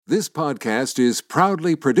This podcast is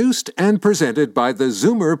proudly produced and presented by the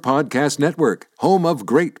Zoomer Podcast Network, home of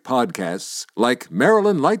great podcasts like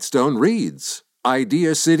Marilyn Lightstone Reads,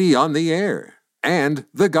 Idea City on the Air, and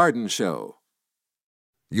The Garden Show.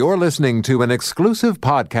 You're listening to an exclusive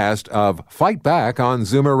podcast of Fight Back on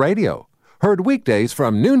Zoomer Radio, heard weekdays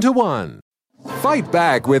from noon to 1. Fight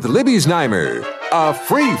Back with Libby Znaimer, a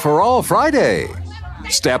free-for-all Friday.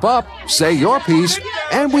 Step up, say your piece,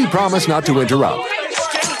 and we promise not to interrupt.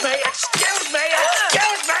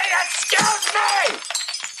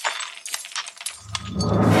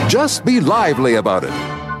 Just be lively about it.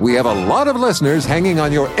 We have a lot of listeners hanging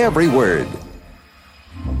on your every word.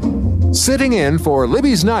 Sitting in for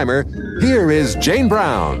Libby Znaimer, here is Jane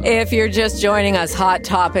Brown. If you're just joining us, hot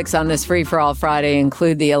topics on this Free for All Friday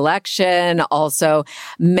include the election, also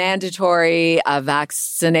mandatory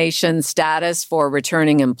vaccination status for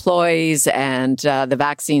returning employees, and the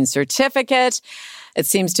vaccine certificate. It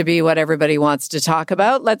seems to be what everybody wants to talk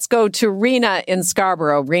about. Let's go to Rena in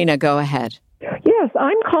Scarborough. Rena, go ahead. Yes,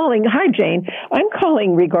 I'm calling. Hi, Jane. I'm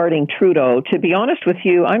calling regarding Trudeau. To be honest with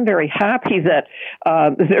you, I'm very happy that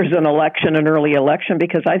there's an early election,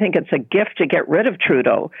 because I think it's a gift to get rid of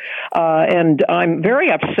Trudeau. And I'm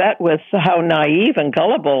very upset with how naive and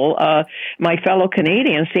gullible my fellow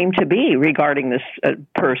Canadians seem to be regarding this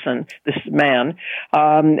this man.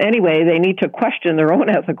 Anyway, they need to question their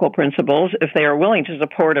own ethical principles if they are willing to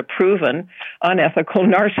support a proven, unethical,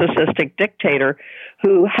 narcissistic dictator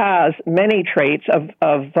who has many traits of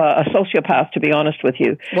a sociopath, to be honest with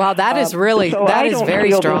you. Wow, that is really, so that is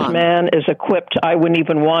very strong. This man is equipped. I wouldn't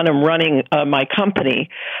even want him running my company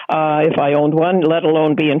if I owned one, let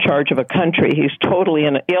alone be in charge of a country. He's totally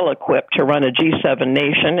ill-equipped to run a G7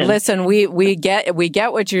 nation. And listen, we get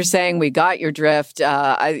what you're saying. We got your drift.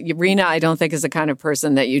 Rena, I don't think is the kind of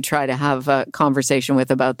person that you try to have a conversation with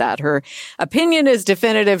about that. Her opinion is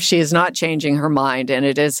definitive. She is not changing her mind, and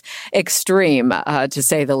it is extreme, to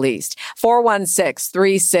say the least.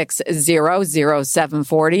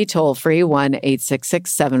 416-360-0740, toll free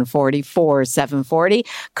 1-866-740-4740.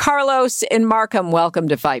 Carlos in Markham, welcome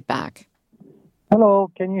to Fight Back. Hello,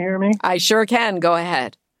 can you hear me? I sure can. Go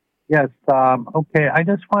ahead. Yes. Okay. I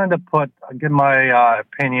just wanted to give my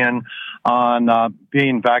opinion on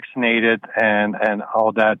being vaccinated and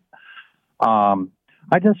all that.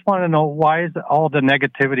 I just want to know, why is all the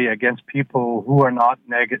negativity against people who are not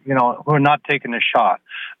who are not taking the shot?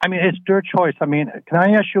 I mean, it's their choice. I mean, can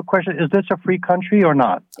I ask you a question? Is this a free country or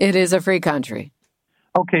not? It is a free country.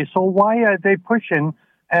 Okay, so why are they pushing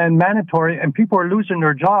and mandatory, and people are losing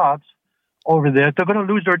their jobs over this? They're going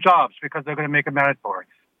to lose their jobs because they're going to make it mandatory.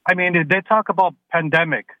 I mean, they talk about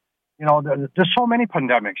pandemic. You know, there's so many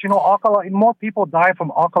pandemics. You know, alcohol. More people die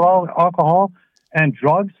from alcohol and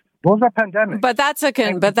drugs. Those are pandemics. But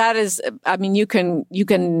that is, I mean, you can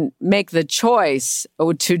make the choice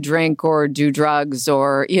to drink or do drugs,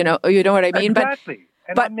 or, you know what I mean? Exactly.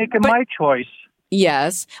 I'm making my choice.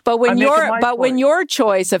 Yes. But when your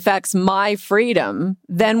choice affects my freedom,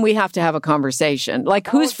 then we have to have a conversation. Like,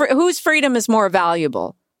 whose freedom is more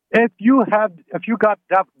valuable? If you got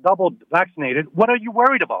double vaccinated, what are you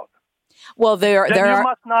worried about? Well, you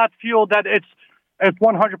must not feel that it's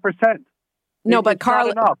 100%. No, but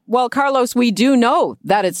Carlos, we do know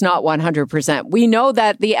that it's not 100%. We know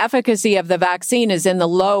that the efficacy of the vaccine is in the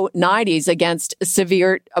low 90s against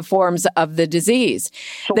severe forms of the disease.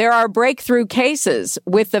 There are breakthrough cases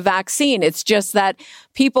with the vaccine. It's just that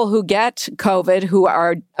people who get COVID, who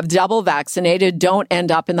are double vaccinated, don't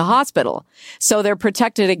end up in the hospital. So they're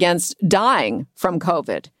protected against dying from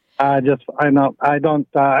COVID. I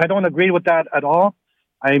don't agree with that at all.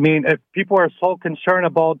 I mean, if people are so concerned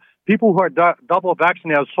about people who are double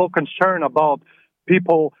vaccinated, are so concerned about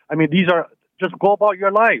people. I mean, just go about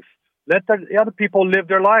your life. Let the other people live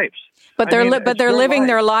their lives. But they're living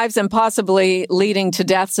their lives and possibly leading to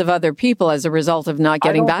deaths of other people as a result of not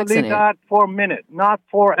getting vaccinated. I don't believe that for a minute. Not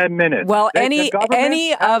for a minute. Well, an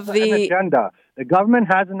agenda. The government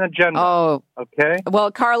has an agenda. Oh, okay. Well,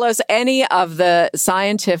 Carlos, any of the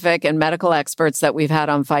scientific and medical experts that we've had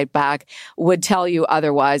on Fight Back would tell you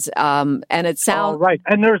otherwise. And it sounds right.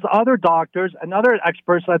 And there's other doctors and other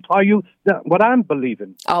experts that tell you what I'm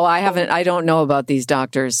believing. Oh, I don't know about these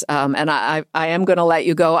doctors. And I am going to let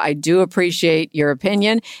you go. I do appreciate your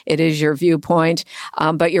opinion. It is your viewpoint,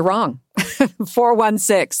 but you're wrong.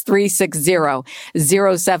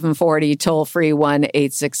 416-360-0740, toll free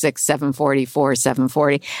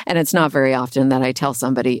 1-866-740-4740. And it's not very often that I tell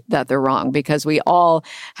somebody that they're wrong, because we all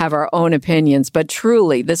have our own opinions. But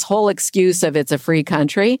truly, this whole excuse of it's a free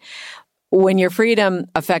country, when your freedom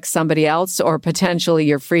affects somebody else, or potentially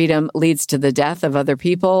your freedom leads to the death of other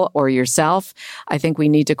people or yourself, I think we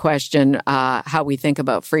need to question how we think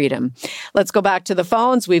about freedom. Let's go back to the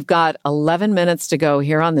phones. We've got 11 minutes to go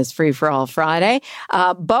here on this Free for All Friday.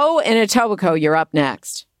 Bo in Etobicoke, you're up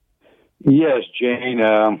next. Yes, Jane.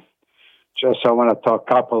 Just I want to talk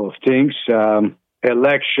a couple of things.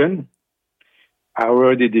 Election. I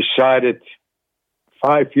already decided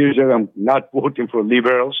 5 years ago I'm not voting for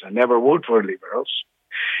liberals. I never vote for liberals.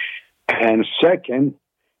 And second,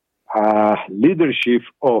 leadership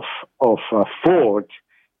of Ford.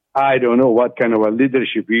 I don't know what kind of a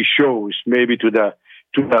leadership he shows. Maybe to the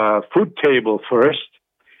food table first,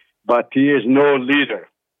 but he is no leader.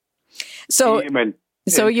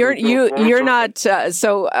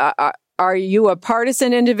 Are you a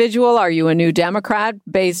partisan individual? Are you a New Democrat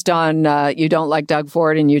based on you don't like Doug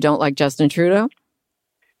Ford and you don't like Justin Trudeau?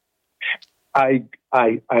 I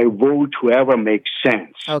vote whoever makes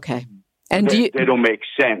sense. Okay, and they don't make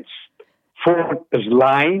sense. Ford is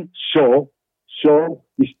lying, so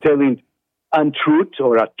he's telling untruth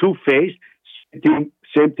or a two-face.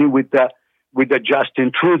 Same thing with the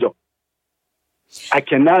Justin Trudeau. I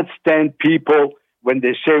cannot stand people when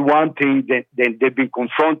they say one thing, then they've been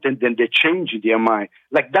confronted, then they change their mind.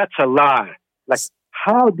 Like, that's a lie. Like,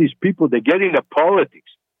 how these people, they get into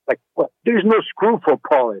politics. Like, well, there's no school for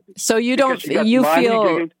politics. So you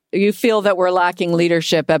feel that we're lacking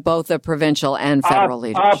leadership at both the provincial and federal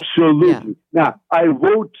leadership? Absolutely. Yeah. Now, I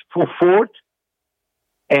vote for Ford,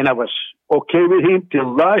 and I was okay with him till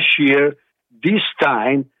last year, this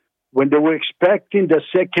time, when they were expecting the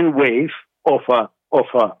second wave of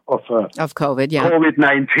COVID, yeah.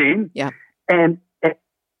 COVID-19, yeah, and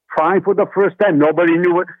trying for the first time, nobody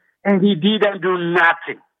knew it, and he didn't do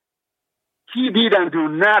nothing.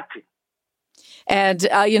 And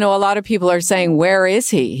a lot of people are saying, "Where is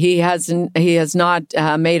he? He has not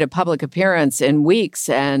made a public appearance in weeks,"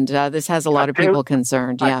 and this has a lot of people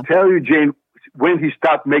concerned. Yeah, I tell you, Jane, when he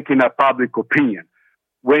stopped making a public opinion,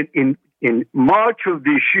 when in March of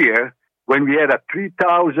this year, when we had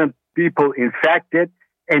 3,000 people infected,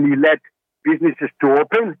 and he let businesses to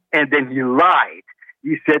open, and then he lied.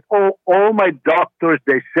 He said, all my doctors,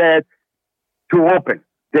 they said to open.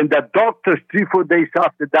 Then the doctors, 3-4 days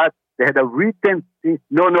after that, they had a written thing.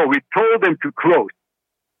 No, we told them to close.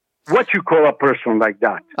 What you call a person like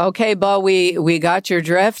that? Okay, Bo, we got your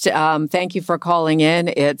drift. Thank you for calling in.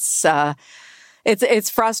 It's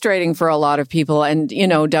frustrating for a lot of people. And,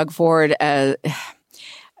 Doug Ford,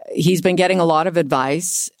 he's been getting a lot of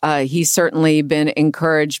advice. He's certainly been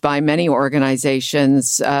encouraged by many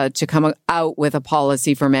organizations to come out with a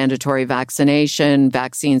policy for mandatory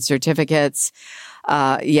vaccine certificates.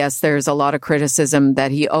 Yes, there's a lot of criticism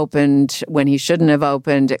that he opened when he shouldn't have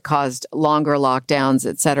opened. It caused longer lockdowns,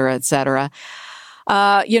 et cetera, et cetera.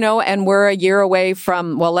 And we're a year away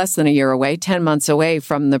less than a year away, 10 months away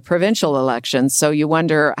from the provincial elections. So you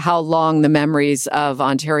wonder how long the memories of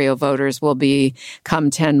Ontario voters will be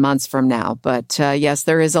come 10 months from now. But yes,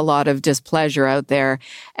 there is a lot of displeasure out there,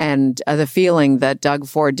 and the feeling that Doug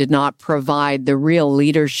Ford did not provide the real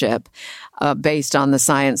leadership based on the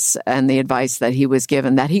science and the advice that he was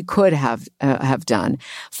given, that he could have done.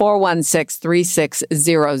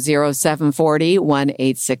 416-360-0740,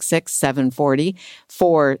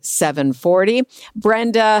 1-866-740-4740.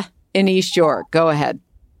 Brenda in East York, go ahead.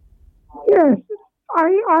 Yes,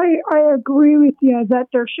 I agree with you that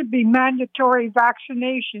there should be mandatory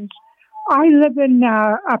vaccinations. I live in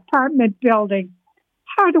an apartment building.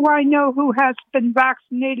 How do I know who has been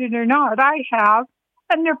vaccinated or not? I have.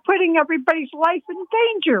 And they're putting everybody's life in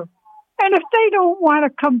danger. And if they don't want to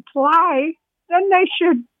comply, then they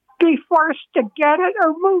should be forced to get it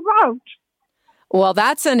or move out. Well,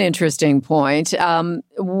 that's an interesting point.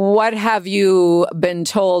 What have you been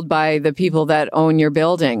told by the people that own your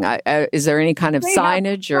building? Is there any kind of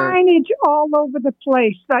signage? Signage all over the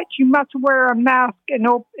place that you must wear a mask in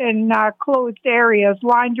closed areas,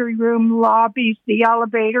 laundry room, lobbies, the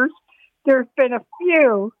elevators. There's been a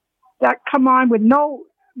few that come on with no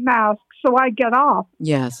mask, so I get off.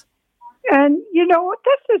 Yes. And,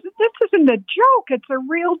 this isn't a joke. It's a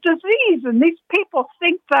real disease, and these people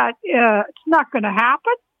think that it's not going to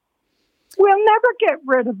happen. We'll never get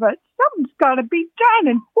rid of it. Something's got to be done,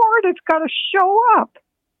 and Ford has got to show up.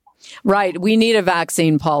 Right. We need a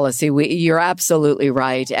vaccine policy. You're absolutely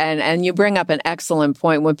right. And you bring up an excellent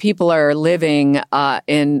point. When people are living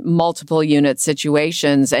in multiple unit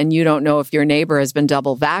situations and you don't know if your neighbor has been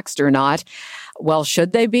double vaxxed or not, well,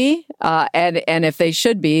 should they be? And if they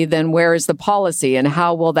should be, then where is the policy, and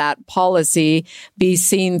how will that policy be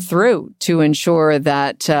seen through to ensure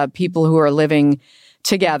that people who are living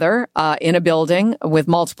together in a building with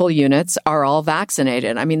multiple units are all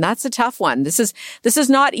vaccinated. I mean, that's a tough one. This is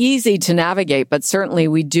not easy to navigate, but certainly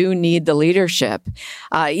we do need the leadership.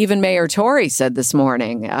 Even Mayor Tory said this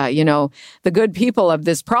morning, the good people of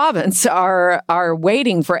this province are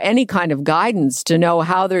waiting for any kind of guidance to know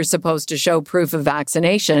how they're supposed to show proof of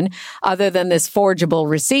vaccination other than this forgeable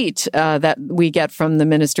receipt that we get from the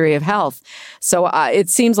Ministry of Health. So it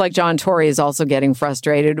seems like John Tory is also getting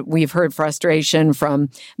frustrated. We've heard frustration from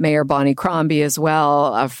Mayor Bonnie Crombie as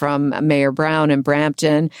well, from Mayor Brown in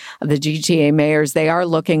Brampton, the GTA mayors. They are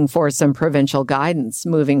looking for some provincial guidance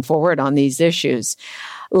moving forward on these issues.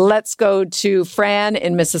 Let's go to Fran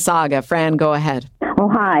in Mississauga. Fran, go ahead. Oh,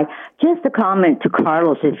 hi. Just a comment to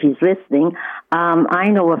Carlos if he's listening. I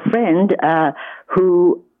know a friend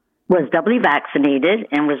who was doubly vaccinated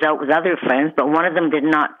and was out with other friends, but one of them did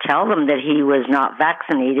not tell them that he was not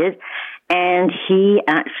vaccinated, and he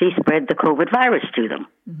actually spread the COVID virus to them.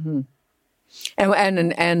 Mm-hmm.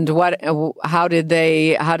 And what? How did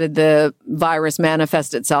the virus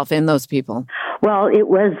manifest itself in those people? Well, it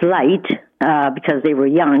was light because they were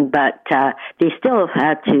young, but they still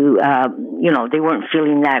had to. They weren't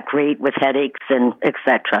feeling that great with headaches and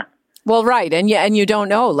etc. Well, right. And you don't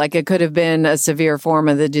know, like it could have been a severe form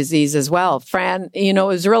of the disease as well. Fran, it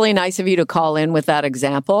was really nice of you to call in with that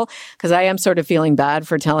example because I am sort of feeling bad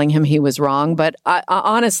for telling him he was wrong. But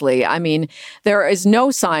honestly, I mean, there is no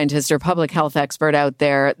scientist or public health expert out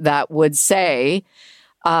there that would say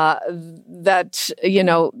that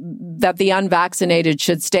the unvaccinated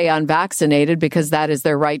should stay unvaccinated because that is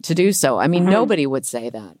their right to do so. I mean, nobody would say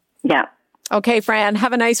that. Yeah. Okay, Fran,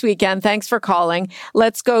 have a nice weekend. Thanks for calling.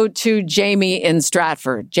 Let's go to Jamie in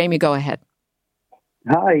Stratford. Jamie, go ahead.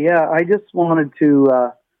 Hi, yeah, I just wanted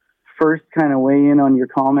to first kind of weigh in on your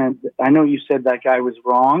comment. I know you said that guy was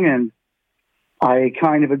wrong, and I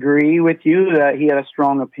kind of agree with you that he had a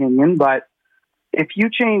strong opinion, but if you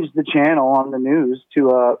change the channel on the news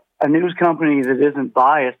to a news company that isn't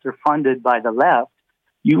biased or funded by the left,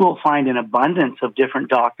 you will find an abundance of different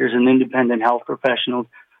doctors and independent health professionals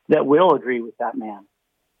that will agree with that man.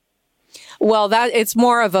 Well, it's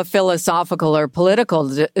more of a philosophical or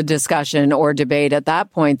political discussion or debate at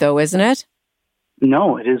that point, though, isn't it?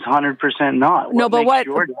 No, it is 100% not. No, but makes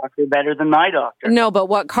your doctor better than my doctor? No, but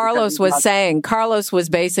what Carlos was saying, Carlos was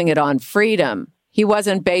basing it on freedom. He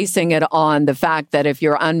wasn't basing it on the fact that if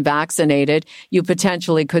you're unvaccinated, you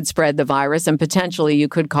potentially could spread the virus and potentially you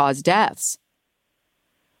could cause deaths.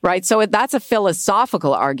 Right. So that's a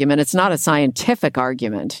philosophical argument. It's not a scientific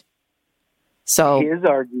argument. So his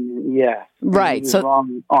argument, yes. Right. So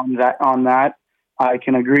wrong on that, I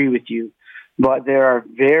can agree with you. But there are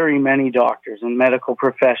very many doctors and medical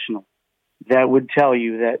professionals that would tell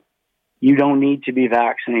you that you don't need to be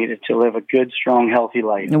vaccinated to live a good, strong, healthy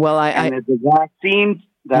life. Well, and the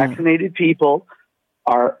vaccinated people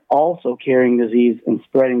are also carrying disease and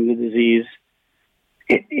spreading the disease.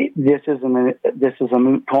 This is a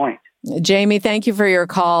moot point. Jamie, thank you for your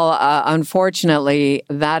call. Unfortunately,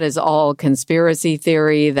 that is all conspiracy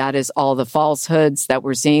theory. That is all the falsehoods that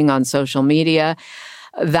we're seeing on social media.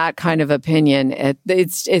 That kind of opinion.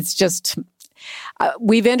 It's just,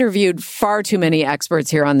 we've interviewed far too many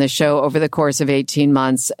experts here on this show over the course of 18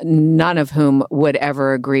 months, none of whom would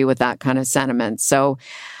ever agree with that kind of sentiment. So,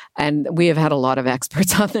 and we have had a lot of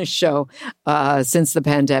experts on this show since the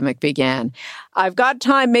pandemic began. I've got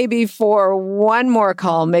time maybe for one more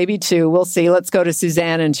call, maybe two. We'll see. Let's go to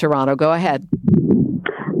Suzanne in Toronto. Go ahead.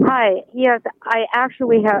 Hi. Yes, I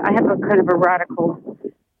actually have a kind of a radical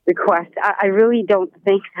request. I really don't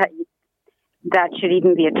think that should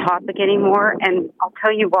even be a topic anymore. And I'll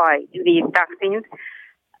tell you why. The vaccines,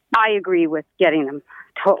 I agree with getting them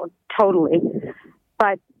totally.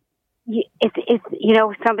 But it's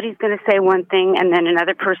somebody's going to say one thing and then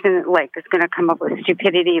another person is going to come up with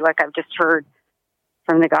stupidity like I've just heard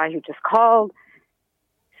from the guy who just called.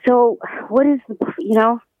 So what is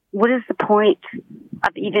the point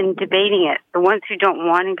of even debating it? The ones who don't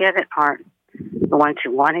want to get it aren't. The ones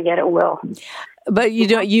who want to get it will. But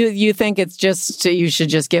you think it's just, you should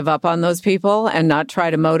just give up on those people and not try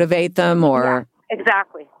to motivate them or? Yeah,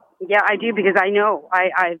 exactly. Yeah, I do, because I know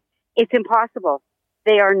it's impossible.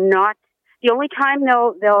 They are not, the only time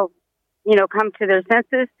they'll come to their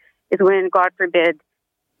senses is when, God forbid,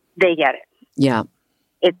 they get it. Yeah.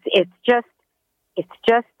 It's just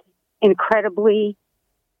incredibly,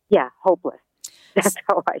 hopeless. That's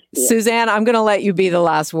how I see it. Suzanne, I'm going to let you be the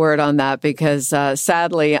last word on that because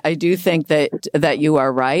sadly, I do think that you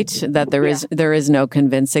are right, that there is no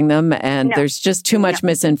convincing them and there's just too much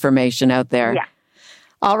misinformation out there. Yeah.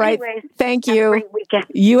 All right. Anyways, thank you. Have a great weekend.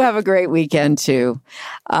 You have a great weekend too.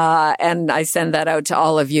 And I send that out to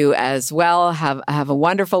all of you as well. Have a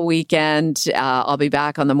wonderful weekend. I'll be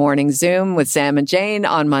back on the morning Zoom with Sam and Jane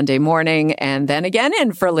on Monday morning, and then again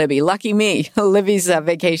in for Libby. Lucky me. Libby's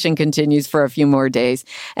vacation continues for a few more days.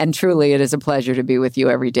 And truly, it is a pleasure to be with you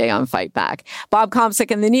every day on Fight Back. Bob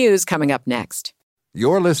Komsic and the news coming up next.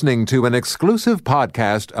 You're listening to an exclusive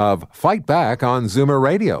podcast of Fight Back on Zoomer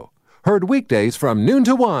Radio. Heard weekdays from noon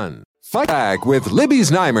to 1. Fight Back with Libby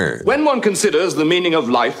Znaimer. When one considers the meaning of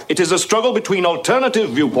life, it is a struggle between alternative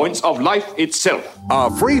viewpoints of life itself. A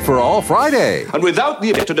free-for-all Friday. And without the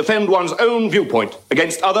ability to defend one's own viewpoint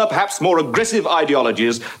against other, perhaps more aggressive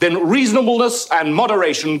ideologies, then reasonableness and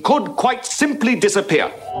moderation could quite simply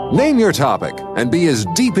disappear. Name your topic and be as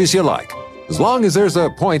deep as you like, as long as there's a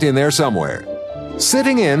point in there somewhere.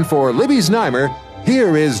 Sitting in for Libby Znaimer,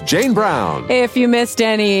 here is Jane Brown. If you missed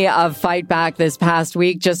any of Fight Back this past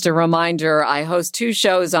week, just a reminder, I host 2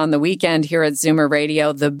 shows on the weekend here at Zoomer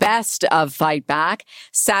Radio, the best of Fight Back,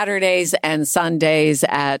 Saturdays and Sundays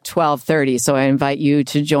at 12:30. So I invite you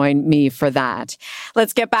to join me for that.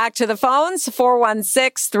 Let's get back to the phones.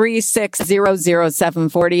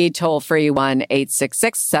 416-360-0740, toll free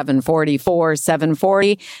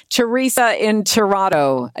 1-866-740-4740. Teresa in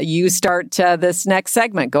Toronto, you start this next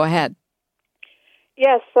segment. Go ahead.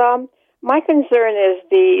 Yes, my concern is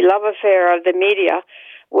the love affair of the media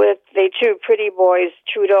with the 2 pretty boys,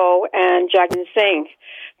 Trudeau and Jagmeet Singh.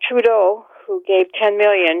 Trudeau, who gave $10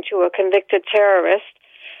 million to a convicted terrorist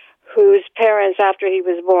whose parents, after he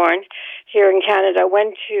was born here in Canada,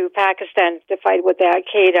 went to Pakistan to fight with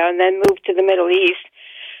Al-Qaeda and then moved to the Middle East,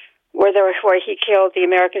 where he killed the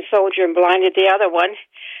American soldier and blinded the other one.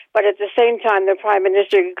 But at the same time, the Prime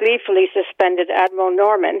Minister gleefully suspended Admiral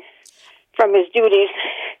Norman from his duties.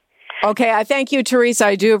 Okay, I thank you, Teresa.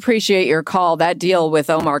 I do appreciate your call. That deal with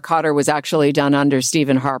Omar Khadr was actually done under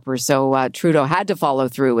Stephen Harper, so Trudeau had to follow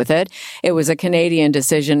through with it. It was a Canadian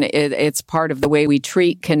decision. It's part of the way we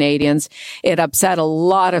treat Canadians. It upset a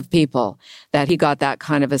lot of people that he got that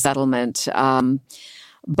kind of a settlement.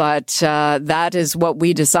 But that is what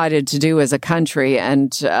we decided to do as a country.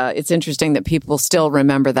 And it's interesting that people still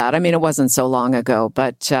remember that. I mean, it wasn't so long ago,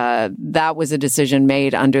 but that was a decision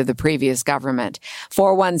made under the previous government.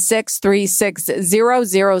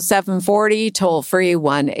 416-360-0740, toll free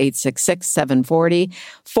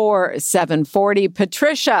 1-866-740-4740.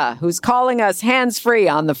 Patricia, who's calling us hands-free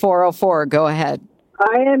on the 404. Go ahead.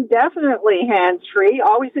 I am definitely hands-free.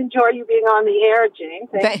 Always enjoy you being on the air, Jane.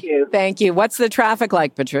 Thank you. Thank you. What's the traffic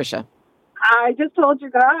like, Patricia? I just told your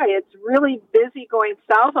guy it's really busy going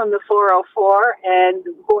south on the 404 and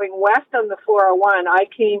going west on the 401. I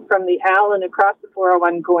came from the Allen across the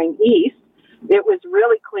 401 going east. It was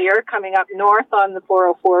really clear. Coming up north on the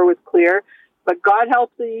 404 was clear. But God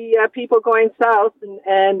help the people going south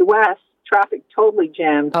and west. Traffic totally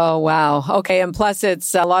jammed. Oh, wow. Okay. And plus,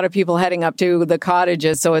 it's a lot of people heading up to the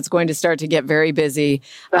cottages, so it's going to start to get very busy,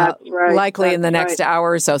 That's right. likely in the next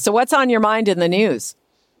hour or so. So what's on your mind in the news?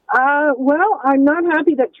 Well, I'm not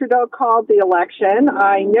happy that Trudeau called the election.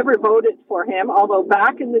 I never voted for him, although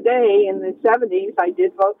back in the day, in the 70s, I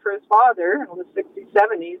did vote for his father. In the 60s,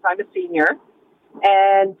 70s, I'm a senior.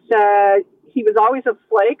 And he was always a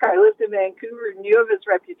flake. I lived in Vancouver, knew of his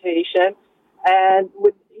reputation, and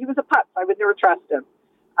he was a putz. I would never trust him.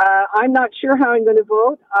 I'm not sure how I'm going to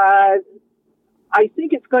vote. I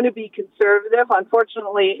think it's going to be conservative.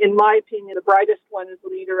 Unfortunately, in my opinion, the brightest one is the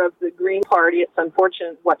leader of the Green Party. It's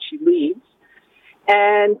unfortunate what she leads.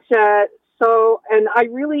 And and I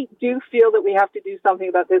really do feel that we have to do something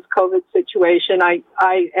about this COVID situation. I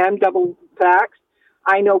am double vaxxed.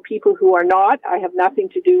 I know people who are not. I have nothing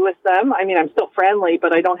to do with them. I mean, I'm still friendly,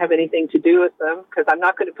 but I don't have anything to do with them because I'm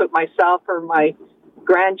not going to put myself or my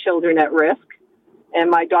grandchildren at risk. And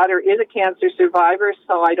my daughter is a cancer survivor,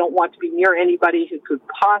 so I don't want to be near anybody who could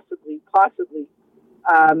possibly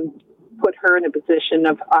put her in a position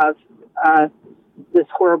of this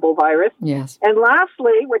horrible virus. Yes. And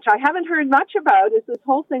lastly, which I haven't heard much about, is this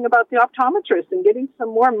whole thing about the optometrists and getting some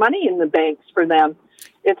more money in the banks for them.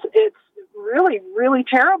 It's really, really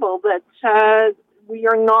terrible that we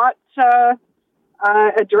are not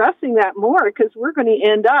addressing that more because we're going to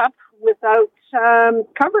end up without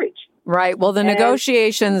coverage. Right. Well, the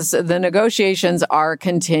negotiations are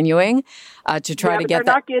continuing to try to get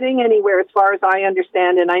they're not getting anywhere as far as I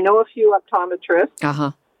understand. And I know a few optometrists.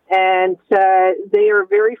 Uh-huh. And they are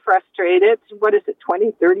very frustrated. What is it,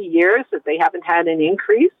 20, 30 years that they haven't had an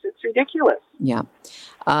increase? It's ridiculous. Yeah.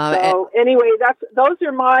 Anyway, those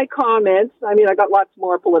are my comments. I mean, I got lots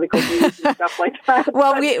more political views and stuff like that.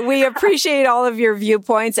 Well, we appreciate all of your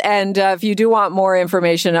viewpoints. And if you do want more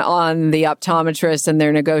information on the optometrists and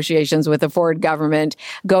their negotiations with the Ford government,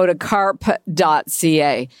 go to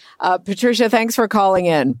carp.ca. Patricia, thanks for calling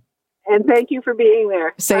in. And thank you for being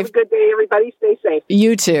there. Have a good day, everybody. Stay safe.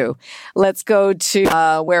 You too. Let's go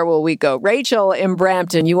to, where will we go? Rachel in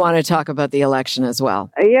Brampton, you want to talk about the election as well.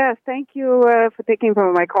 Yes, thank you for taking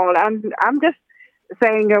my call. I'm just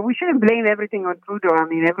saying we shouldn't blame everything on Trudeau. I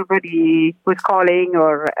mean, everybody who's calling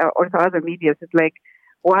or also other media is like,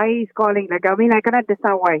 why he's calling? Like, I mean, I can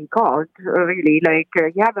understand why he called, really. Like,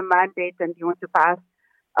 you have a mandate and you want to pass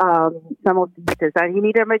some of the leaders, and he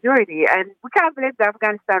needed a majority, and we can't blame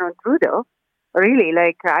Afghanistan on Trudeau. Really,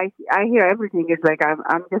 like I hear everything. Is like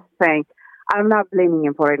I'm just saying, I'm not blaming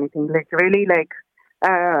him for anything. Like really, like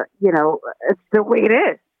it's the way it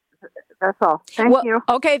is. That's all. Thank you.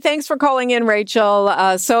 Okay, thanks for calling in, Rachel.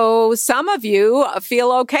 So some of you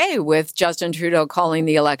feel okay with Justin Trudeau calling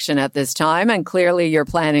the election at this time, and clearly you're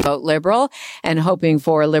planning to vote Liberal and hoping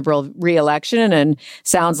for a Liberal re-election, and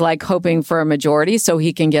sounds like hoping for a majority so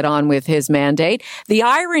he can get on with his mandate. The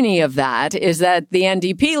irony of that is that the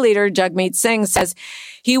NDP leader, Jagmeet Singh, says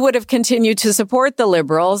he would have continued to support the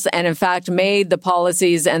Liberals and, in fact, made the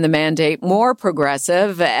policies and the mandate more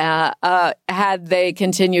progressive had they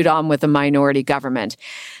continued on with a minority government.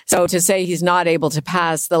 So to say he's not able to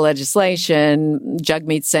pass the legislation,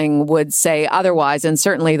 Jagmeet Singh would say otherwise, and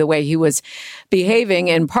certainly the way he was behaving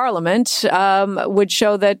in Parliament would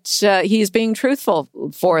show that he's being truthful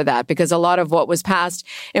for that, because a lot of what was passed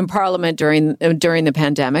in Parliament during the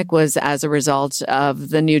pandemic was as a result of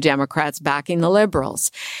the New Democrats backing the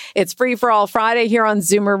Liberals. It's Free for All Friday here on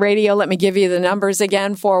Zoomer Radio. Let me give you the numbers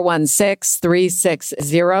again: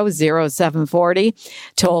 416-360-0740,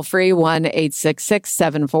 toll free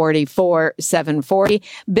 1-866-740-4740.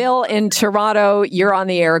 Bill in Toronto, you're on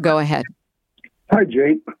the air. Go ahead. Hi,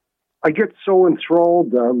 Jane. I get so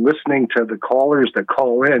enthralled listening to the callers that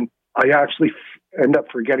call in, I actually end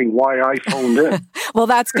up forgetting why I phoned in. Well,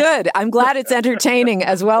 that's good. I'm glad it's entertaining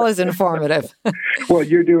as well as informative. Well,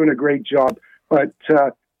 you're doing a great job. But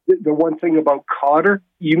the one thing about Cotter,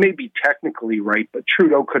 you may be technically right, but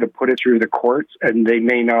Trudeau could have put it through the courts and they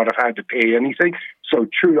may not have had to pay anything. So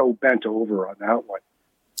Trudeau bent over on that one.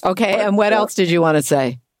 Okay, and what else did you want to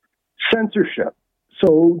say? Censorship.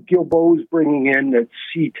 So Guilbeault's bringing in that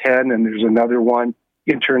C10 and there's another one,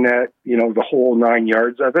 internet, the whole 9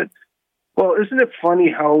 yards of it. Well, isn't it funny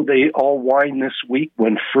how they all whined this week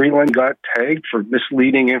when Freeland got tagged for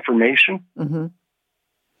misleading information? Mm-hmm.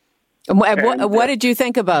 What did you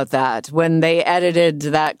think about that when they edited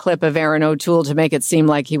that clip of Aaron O'Toole to make it seem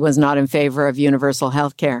like he was not in favor of universal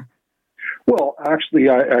health care? Well, actually,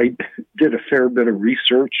 I did a fair bit of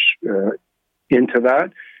research into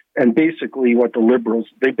that. And basically what the Liberals,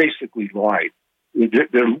 they basically lied.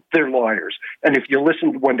 They're liars. And if you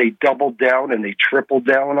listen when they doubled down and they tripled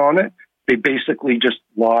down on it, they basically just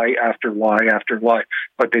lie after lie after lie.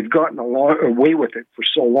 But they've gotten away with it for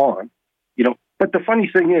so long, But the funny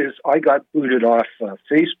thing is, I got booted off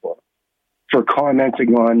Facebook for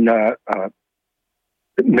commenting on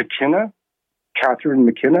McKenna, Catherine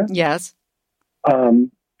McKenna. Yes.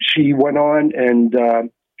 She went on and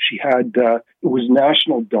she had, it was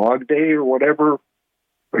National Dog Day or whatever,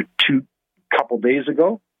 or couple days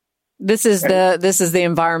ago. This is the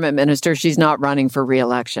environment minister. She's not running for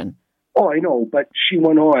re-election. Oh, I know, but she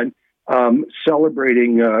went on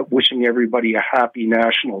celebrating, wishing everybody a happy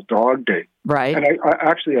National Dog Day. Right. And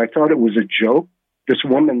I thought it was a joke. This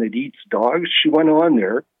woman that eats dogs, she went on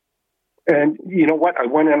there. And you know what? I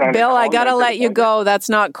went in on Bill, I got to let you go. That's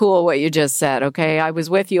not cool what you just said, okay? I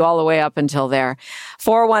was with you all the way up until there.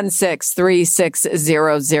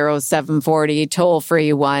 416-360-0740, toll free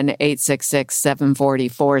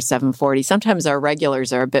 1-866-740-4740. Sometimes our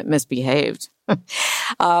regulars are a bit misbehaved.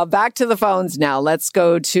 Back to the phones now. Let's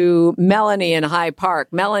go to Melanie in High Park.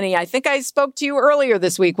 Melanie, I think I spoke to you earlier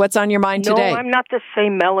this week. What's on your mind today? No, I'm not the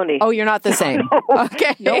same Melanie. Oh, you're not the same. No.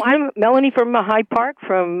 Okay. No, I'm Melanie from High Park,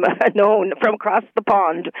 from across the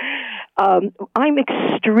pond. I'm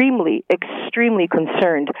extremely, extremely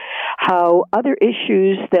concerned how other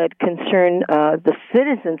issues that concern the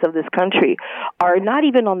citizens of this country are not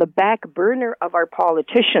even on the back burner of our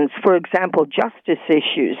politicians. For example, justice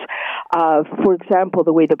issues. For example,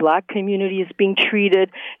 example, the way the black community is being treated,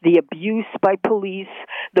 the abuse by police,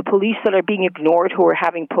 the police that are being ignored who are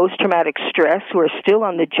having post-traumatic stress, who are still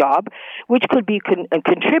on the job, which could be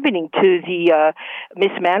contributing to the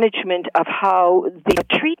mismanagement of how they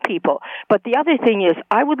treat people. But the other thing is,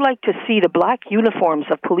 I would like to see the black uniforms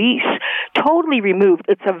of police totally removed.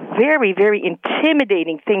 It's a very, very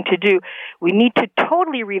intimidating thing to do. We need to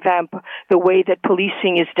totally revamp the way that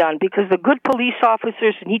policing is done, because the good police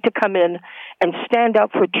officers need to come in and stand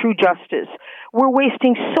up for true justice. We're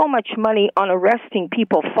wasting so much money on arresting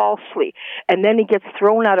people falsely, and then it gets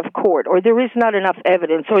thrown out of court, or there is not enough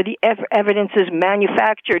evidence, or the evidence is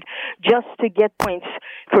manufactured just to get points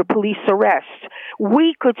for police arrests.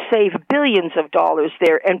 We could save billions of dollars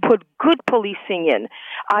there and put good policing in.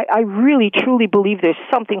 I really, truly believe there's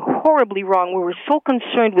something horribly wrong where we're so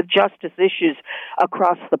concerned with justice issues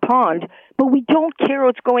across the pond, but we don't care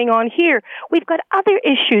what's going on here. We've got other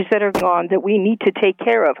issues that are going on that we need to take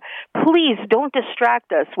care of. Please don't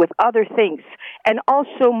distract us with other things. And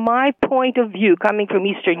also, my point of view, coming from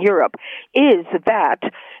Eastern Europe, is that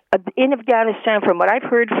in Afghanistan, from what I've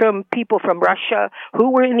heard from people from Russia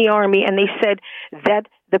who were in the army, and they said that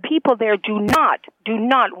the people there do not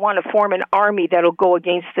want to form an army that'll go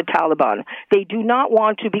against the Taliban. They do not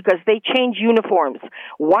want to, because they change uniforms.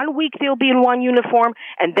 1 week they'll be in one uniform,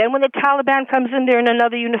 and then when the Taliban comes in, they're in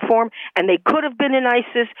another uniform, and they could have been in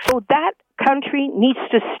ISIS. So that country needs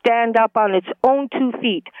to stand up on its own 2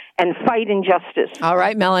 feet and fight injustice. All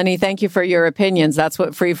right, Melanie, thank you for your opinions. That's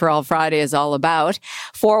what Free for All Friday is all about.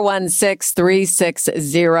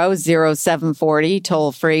 416-360-0740,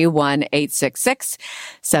 toll free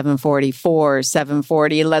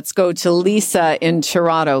 1-866-744-740. Let's go to Lisa in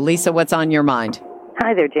Toronto. Lisa, what's on your mind?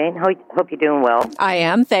 Hi there, Jane. Hope you're doing well. I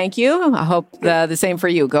am, thank you. I hope the same for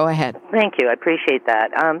you. Go ahead. Thank you. I appreciate that.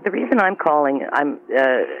 The reason I'm calling,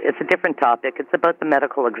 it's a different topic. It's about the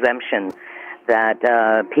medical exemption that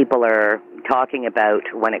people are talking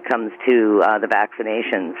about when it comes to the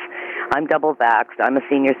vaccinations. I'm double vaxxed. I'm a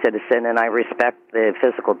senior citizen, and I respect the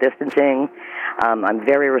physical distancing. I'm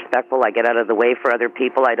very respectful. I get out of the way for other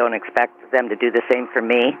people. I don't expect them to do the same for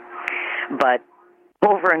me. But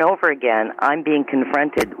over and over again, I'm being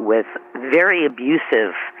confronted with very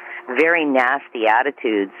abusive, very nasty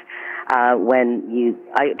attitudes. I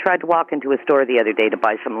tried to walk into a store the other day to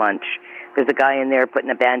buy some lunch. There's a guy in there putting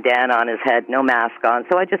a bandana on his head, no mask on.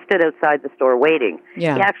 So I just stood outside the store waiting.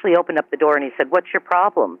 Yeah. He actually opened up the door and he said, "What's your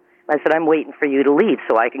problem?" I said, "I'm waiting for you to leave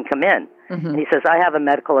so I can come in." Mm-hmm. And he says, "I have a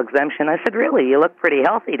medical exemption." I said, "Really? You look pretty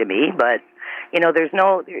healthy to me, but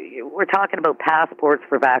we're talking about passports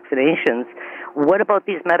for vaccinations. What about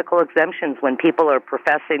these medical exemptions when people are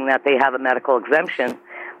professing that they have a medical exemption?"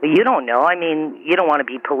 Well, you don't know. I mean, you don't want to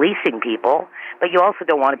be policing people, but you also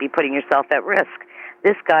don't want to be putting yourself at risk.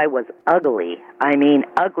 This guy was ugly. I mean,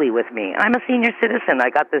 ugly with me. I'm a senior citizen. I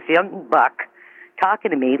got this young buck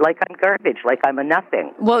talking to me like I'm garbage, like I'm a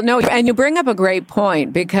nothing. Well, no, and you bring up a great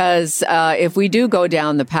point, because if we do go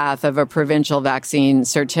down the path of a provincial vaccine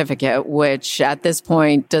certificate, which at this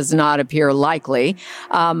point does not appear likely,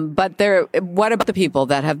 but what about the people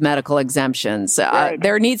that have medical exemptions? Right.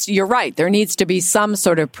 You're right, there needs to be some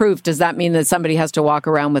sort of proof. Does that mean that somebody has to walk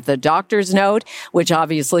around with a doctor's note, which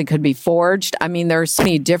obviously could be forged? I mean, there are so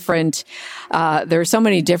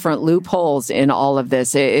many different loopholes in all of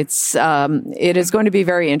this. It is going to be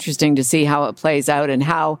very interesting to see how it plays out, and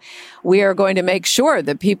how we are going to make sure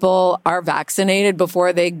that people are vaccinated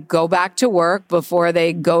before they go back to work, before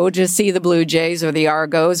they go to see the Blue Jays or the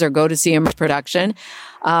Argos, or go to see a production.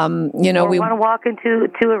 We want to walk into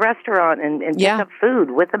a restaurant and pick up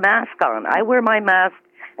food with a mask on. I wear my mask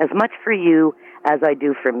as much for you as I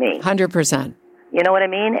do for me. 100%. You know what I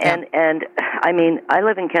mean? Yeah. And I mean, I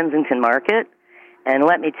live in Kensington Market. And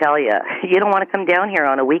let me tell you, you don't want to come down here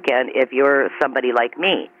on a weekend if you're somebody like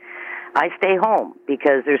me. I stay home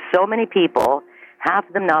because there's so many people, half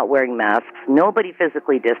of them not wearing masks, nobody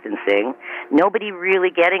physically distancing, nobody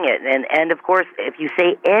really getting it. And of course, if you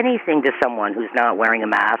say anything to someone who's not wearing a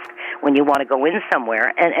mask when you want to go in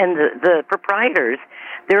somewhere, and the proprietors,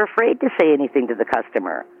 they're afraid to say anything to the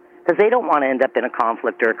customer, because they don't want to end up in a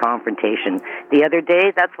conflict or a confrontation. The other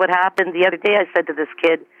day, that's what happened. The other day, I said to this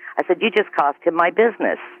kid, I said, "You just cost him my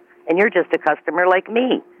business, and you're just a customer like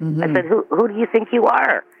me." Mm-hmm. I said, who do you think you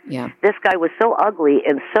are? Yeah. This guy was so ugly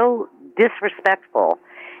and so disrespectful,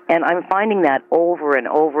 and I'm finding that over and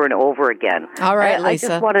over and over again. All right, Lisa. I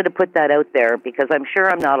just wanted to put that out there because I'm sure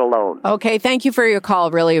I'm not alone. Okay, thank you for your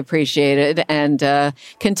call. Really appreciate it, and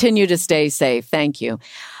continue to stay safe. Thank you.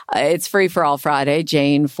 It's Free for All Friday.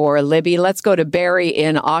 Jane for Libby. Let's go to Barry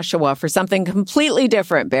in Oshawa for something completely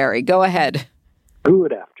different. Barry, go ahead.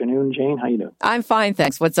 Good afternoon. afternoon, Jane. How you doing? I'm fine,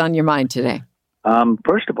 thanks. What's on your mind today?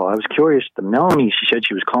 First of all, I was curious. The Melanie, she said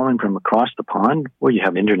she was calling from across the pond. Well, you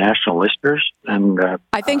have international listeners, and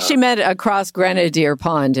I think she meant across Grenadier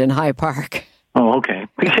Pond in High Park. Oh, okay.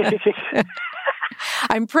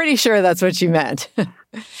 I'm pretty sure that's what she meant.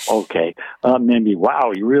 Okay. Maybe.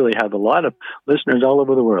 Wow, you really have a lot of listeners all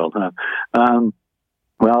over the world, huh?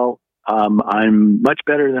 I'm much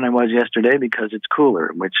better than I was yesterday because it's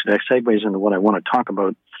cooler, which segues into what I want to talk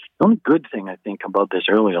about. The only good thing I think about this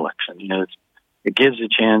early election, it gives a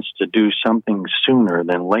chance to do something sooner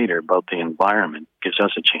than later about the environment. It gives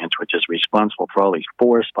us a chance, which is responsible for all these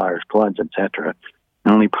forest fires, floods, etc.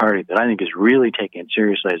 The only party that I think is really taking it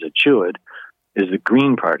seriously as it should is the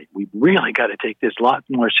Green Party. We've really got to take this a lot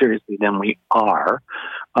more seriously than we are.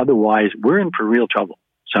 Otherwise, we're in for real trouble.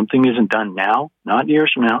 Something isn't done now, not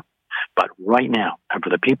years from now, but right now. And for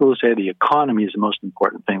the people who say the economy is the most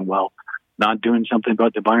important thing, well, not doing something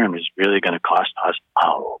about the environment is really going to cost us a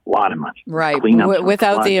lot of money. Right.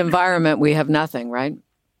 Without the environment, we have nothing, right?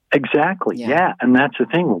 Exactly. Yeah. And that's the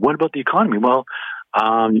thing. Well, what about the economy? Well,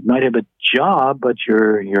 you might have a job, but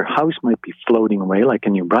your house might be floating away, like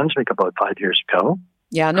in New Brunswick about 5 years ago.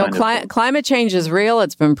 Yeah, no, climate change is real.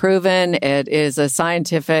 It's been proven. There is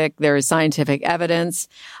scientific evidence.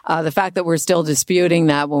 The fact that we're still disputing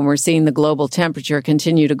that when we're seeing the global temperature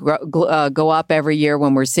continue to go up every year,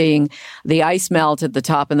 when we're seeing the ice melt at the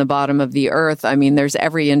top and the bottom of the earth, I mean, there's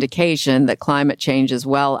every indication that climate change is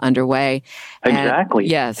well underway. Exactly.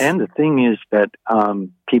 Yes. And the thing is that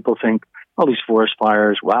people think, all these forest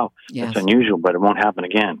fires, wow, yes, It's unusual, but it won't happen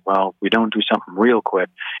again. Well, if we don't do something real quick,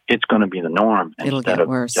 it's going to be the norm. It'll get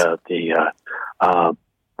worse. The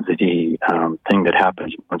thing that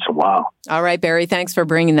happens once in a while. All right, Barry, thanks for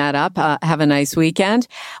bringing that up. Have a nice weekend.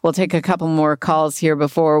 We'll take a couple more calls here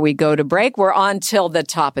before we go to break. We're on till the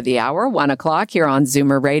top of the hour, 1 o'clock here on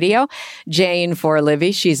Zoomer Radio. Jane for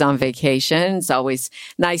Livy, she's on vacation. It's always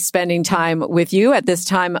nice spending time with you at this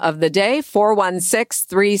time of the day.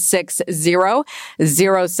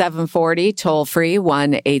 416-360-0740, toll free,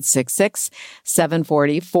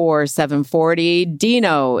 1-866-740-4740.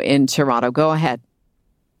 Dino in Toronto, go ahead.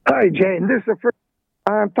 Hi, Jane. This is the first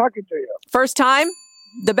time I'm talking to you. First time?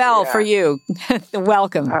 The bell for you.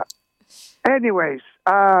 Welcome. Anyways,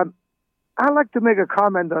 I'd like to make a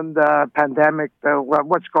comment on the pandemic,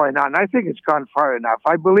 what's going on. I think it's gone far enough.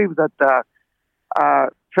 I believe that the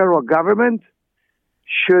federal government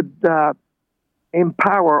should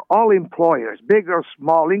empower all employers, big or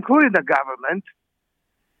small, including the government,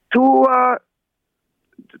 to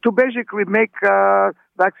basically make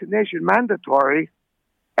vaccination mandatory.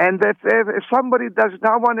 And if somebody does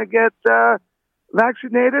not want to get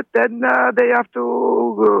vaccinated, then they have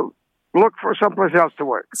to look for someplace else to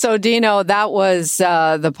work. So, Dino, that was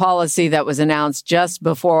the policy that was announced just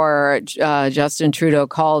before Justin Trudeau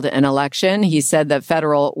called an election. He said that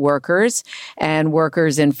federal workers and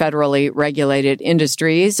workers in federally regulated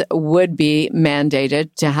industries would be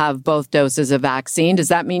mandated to have both doses of vaccine. Does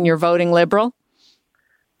that mean you're voting Liberal?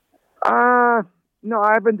 No,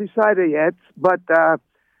 I haven't decided yet, but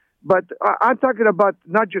I'm talking about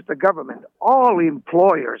not just the government. All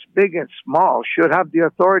employers, big and small, should have the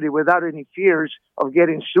authority without any fears of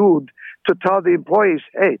getting sued to tell the employees,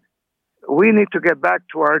 hey, we need to get back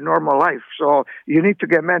to our normal life. So you need to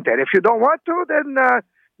get mandated. If you don't want to, then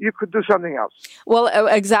you could do something else. Well,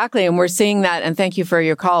 exactly. And we're seeing that. And thank you for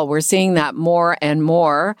your call. We're seeing that more and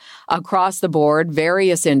more across the board,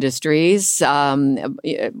 various industries.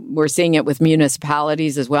 We're seeing it with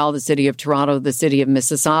municipalities as well, the City of Toronto, the City of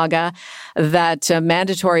Mississauga, that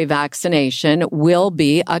mandatory vaccination will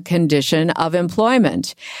be a condition of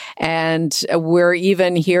employment. And we're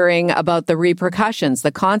even hearing about the repercussions,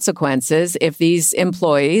 the consequences if these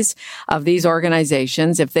employees of these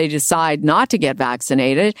organizations, if they decide not to get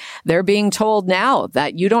vaccinated. They're being told now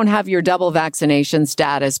that you don't have your double vaccination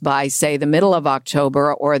status by, say, the middle of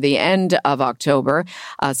October or the end of October.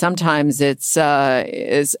 Sometimes it's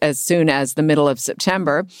as soon as the middle of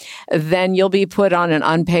September. Then you'll be put on an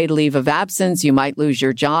unpaid leave of absence. You might lose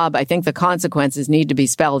your job. I think the consequences need to be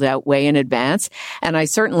spelled out way in advance. And I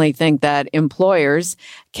certainly think that employers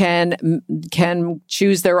can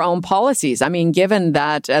choose their own policies. I mean, given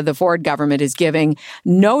that the Ford government is giving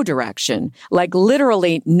no direction, like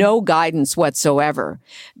literally no guidance whatsoever,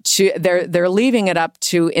 they're leaving it up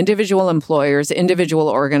to individual employers, individual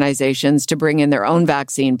organizations to bring in their own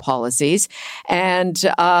vaccine policies, and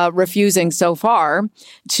refusing so far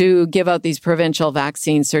to give out these provincial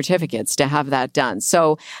vaccine certificates to have that done.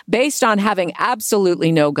 So based on having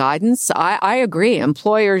absolutely no guidance, I agree.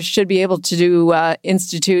 Employers should be able to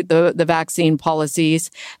institute institute the vaccine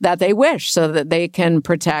policies that they wish so that they can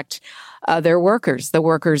protect their workers, the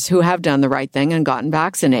workers who have done the right thing and gotten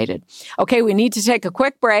vaccinated. Okay, we need to take a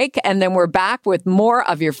quick break, and then we're back with more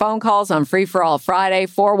of your phone calls on Free for All Friday,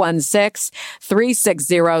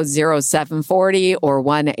 416-360-0740 or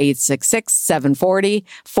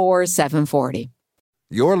 1-866-740-4740.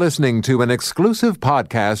 You're listening to an exclusive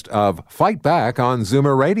podcast of Fight Back on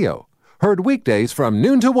Zoomer Radio. Heard weekdays from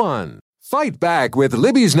noon to 1. Fight Back with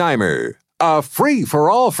Libby Znaimer. A Free for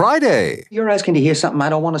All Friday. You're asking to hear something I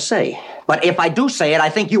don't want to say. But if I do say it, I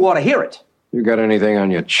think you ought to hear it. You got anything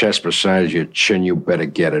on your chest besides your chin, you better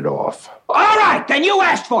get it off. All right, then you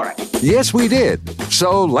asked for it. Yes, we did.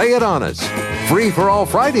 So lay it on us. Free for All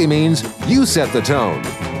Friday means you set the tone.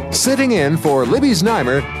 Sitting in for Libby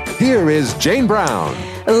Znaimer, here is Jane Brown.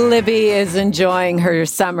 Libby is enjoying her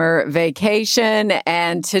summer vacation,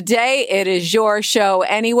 and today it is your show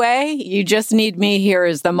anyway. You just need me here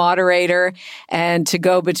as the moderator and to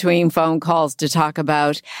go between phone calls to talk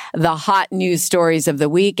about the hot news stories of the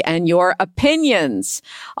week and your opinions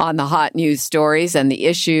on the hot news stories and the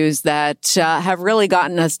issues that have really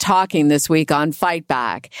gotten us talking this week on Fight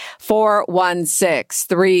Back.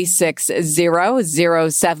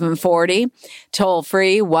 416-360-0740. Toll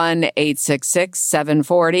free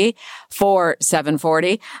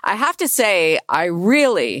 1-866-740-4740. I have to say, I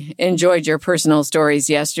really enjoyed your personal stories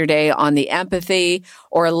yesterday on the empathy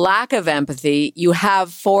or lack of empathy you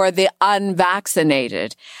have for the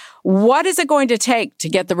unvaccinated. What is it going to take to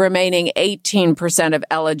get the remaining 18% of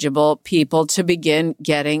eligible people to begin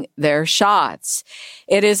getting their shots?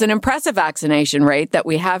 It is an impressive vaccination rate that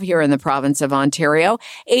we have here in the province of Ontario.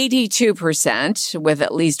 82% with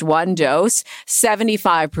at least one dose,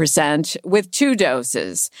 75% with two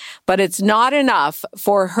doses. But it's not enough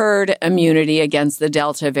for herd immunity against the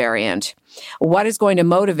Delta variant. What is going to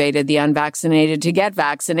motivate the unvaccinated to get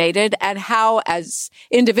vaccinated, and how, as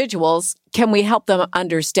individuals, can we help them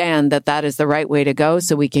understand that that is the right way to go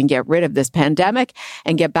so we can get rid of this pandemic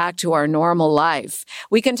and get back to our normal life?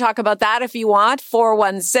 We can talk about that if you want.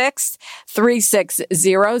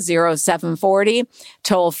 416-360-0740.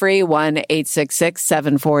 Toll free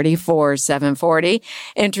 1-866-740-4740.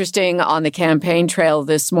 Interesting, on the campaign trail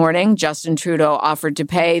this morning, Justin Trudeau offered to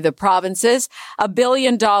pay the provinces $1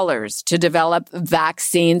 billion to develop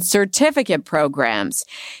vaccine certificate programs.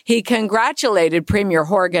 He congratulated Premier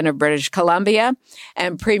Horgan of British Columbia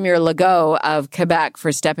and Premier Legault of Quebec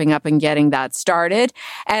for stepping up and getting that started,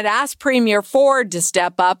 and asked Premier Ford to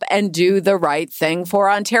step up and do the right thing for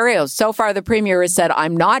Ontario. So far, the Premier has said,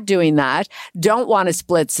 I'm not doing that, don't want to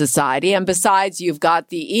split society, and besides, you've got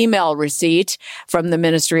the email receipt from the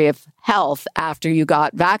Ministry of Health after you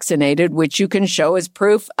got vaccinated, which you can show as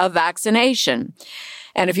proof of vaccination.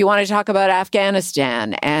 And if you want to talk about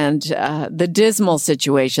Afghanistan and the dismal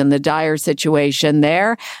situation, the dire situation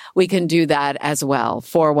there, we can do that as well.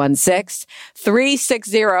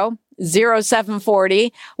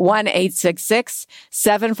 416-360-0740,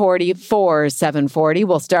 1-866-740-4740.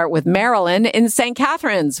 We'll start with Marilyn in St.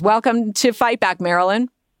 Catharines. Welcome to Fight Back, Marilyn.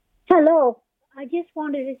 Hello. I just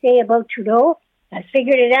wanted to say about Trudeau, I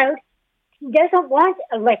figured it out. He doesn't want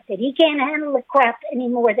elected. He can't handle the crap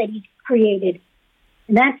anymore that he's created.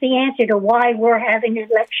 And that's the answer to why we're having an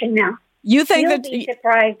election now. You think He'll be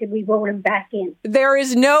surprised if we vote him back in. There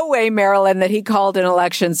is no way, Marilyn, that he called an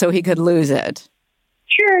election so he could lose it.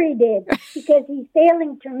 Sure he did, because he's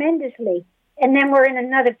failing tremendously. And then we're in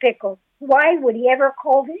another pickle. Why would he ever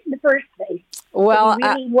call it in the first place? Well, he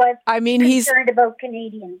really was concerned about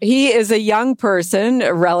Canadians. He is a young person,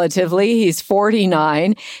 relatively. He's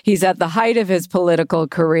 49. He's at the height of his political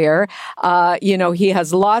career. He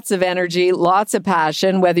has lots of energy, lots of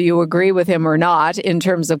passion, whether you agree with him or not, in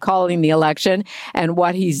terms of calling the election and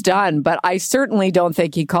what he's done. But I certainly don't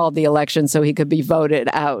think he called the election so he could be voted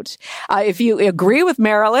out. If you agree with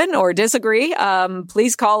Marilyn or disagree,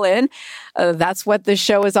 please call in. That's what this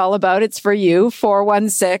show is all about. It's for you.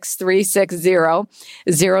 416-360-0740,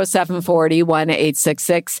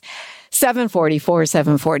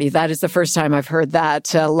 1-866-740-4740. That is the first time I've heard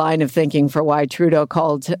that line of thinking for why Trudeau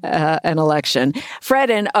called an election. Fred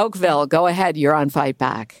in Oakville, go ahead. You're on Fight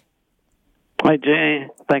Back. Hi, Jay.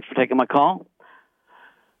 Thanks for taking my call.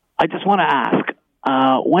 I just want to ask,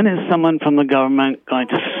 when is someone from the government going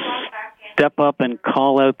to step up and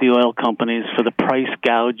call out the oil companies for the price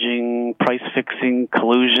gouging, price-fixing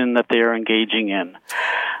collusion that they are engaging in?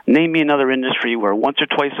 Name me another industry where once or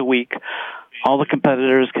twice a week, all the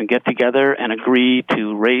competitors can get together and agree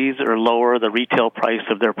to raise or lower the retail price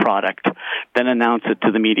of their product, then announce it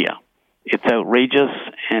to the media. It's outrageous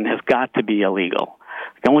and has got to be illegal.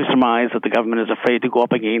 can only surmise that the government is afraid to go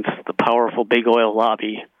up against the powerful big oil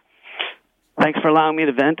lobby. Thanks for allowing me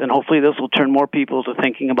to vent, and hopefully this will turn more people to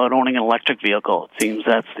thinking about owning an electric vehicle. It seems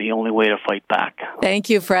that's the only way to fight back.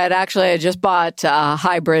 Thank you, Fred. Actually, I just bought a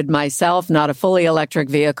hybrid myself, not a fully electric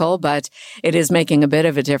vehicle, but it is making a bit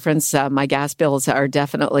of a difference. My gas bills are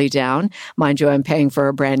definitely down. Mind you, I'm paying for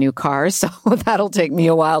a brand new car, so that'll take me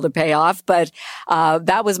a while to pay off. But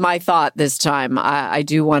that was my thought this time. I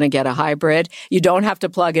do want to get a hybrid. You don't have to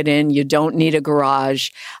plug it in. You don't need a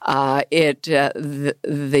garage. It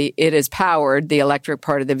is powered. The electric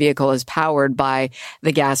part of the vehicle is powered by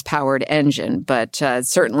the gas-powered engine, but it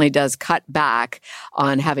certainly does cut back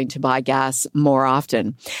on having to buy gas more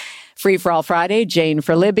often. Free for All Friday, Jane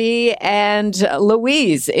for Libby, and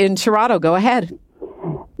Louise in Toronto. Go ahead.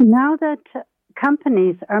 Now that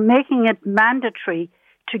companies are making it mandatory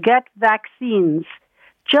to get vaccines,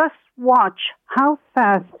 just watch how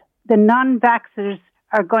fast the non-vaxxers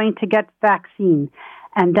are going to get vaccine.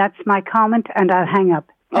 And that's my comment, and I'll hang up.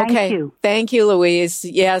 Thank you. Thank you, Louise.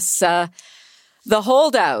 Yes, the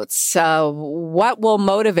holdouts, what will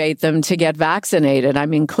motivate them to get vaccinated? I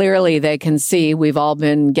mean, clearly they can see we've all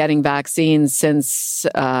been getting vaccines since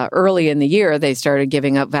early in the year. They started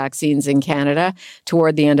giving up vaccines in Canada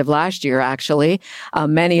toward the end of last year, actually.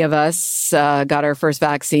 Many of us got our first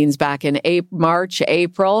vaccines back in March,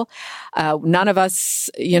 April. None of us,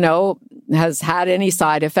 has had any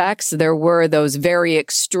side effects. There were those very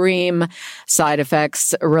extreme side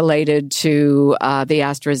effects related to the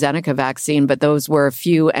AstraZeneca vaccine, but those were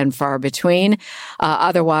few and far between.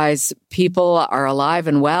 Otherwise, people are alive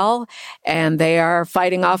and well, and they are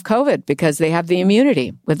fighting off COVID because they have the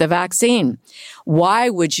immunity with the vaccine. Why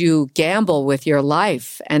would you gamble with your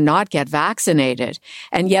life and not get vaccinated?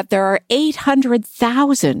 And yet there are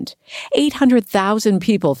 800,000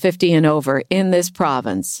 people 50 and over in this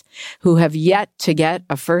province who have yet to get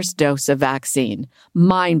a first dose of vaccine.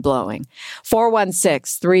 Mind-blowing.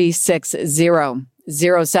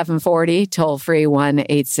 416-360-0740, toll free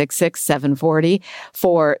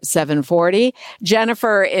 1-866-740-4740.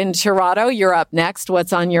 Jennifer in Toronto, you're up next.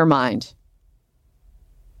 What's on your mind?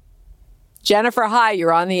 Jennifer, hi,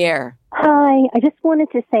 you're on the air. Hi, I just wanted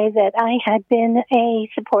to say that I had been a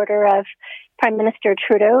supporter of Prime Minister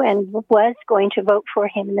Trudeau and was going to vote for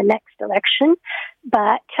him in the next election.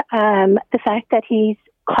 But the fact that he's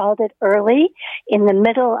called it early in the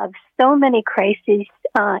middle of so many crises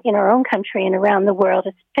in our own country and around the world,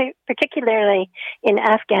 particularly in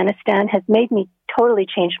Afghanistan, has made me totally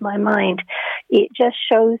change my mind. It just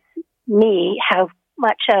shows me how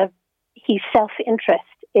much of his self-interest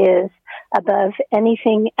is above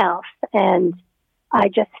anything else. And I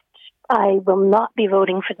will not be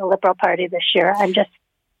voting for the Liberal Party this year. I just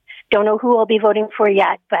don't know who I'll be voting for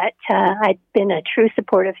yet, but I've been a true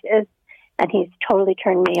supporter of his, and he's totally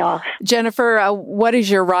turned me off. Jennifer, what is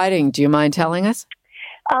your riding? Do you mind telling us?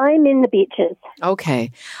 I'm in the Beaches.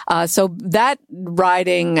 Okay. So that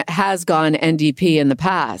riding has gone NDP in the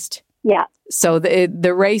past. Yeah. So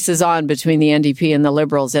the race is on between the NDP and the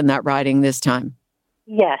Liberals in that riding this time.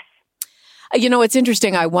 Yes. It's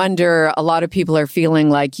interesting. I wonder, a lot of people are feeling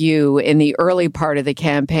like you in the early part of the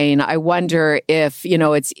campaign. I wonder if,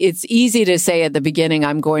 it's easy to say at the beginning,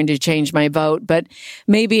 I'm going to change my vote, but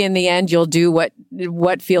maybe in the end you'll do what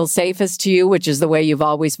feels safest to you, which is the way you've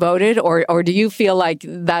always voted, or do you feel like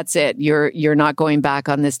that's it? You're not going back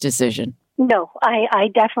on this decision? No, I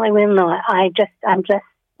definitely will not. I'm just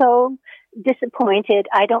so disappointed.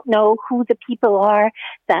 I don't know who the people are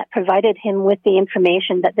that provided him with the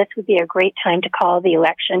information that this would be a great time to call the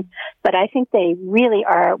election, but I think they really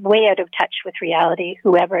are way out of touch with reality,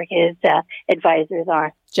 whoever his advisors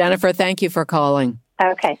are. Jennifer, thank you for calling.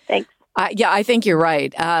 Okay, thanks. I think you're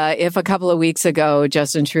right. If a couple of weeks ago,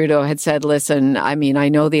 Justin Trudeau had said, listen, I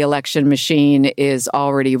know the election machine is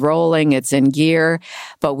already rolling. It's in gear,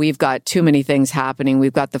 but we've got too many things happening.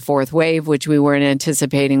 We've got the fourth wave, which we weren't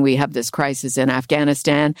anticipating. We have this crisis in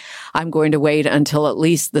Afghanistan. I'm going to wait until at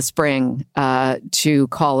least the spring to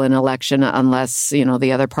call an election unless,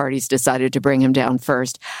 the other parties decided to bring him down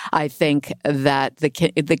first. I think that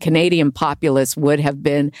the Canadian populace would have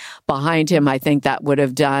been behind him. I think that would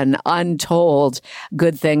have done untold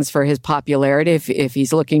good things for his popularity. If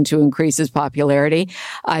he's looking to increase his popularity,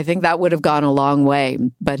 I think that would have gone a long way,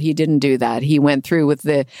 but he didn't do that. He went through with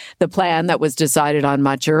the plan that was decided on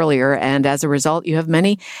much earlier. And as a result, you have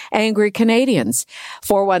many angry Canadians.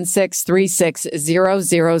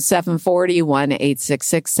 416-360-0740,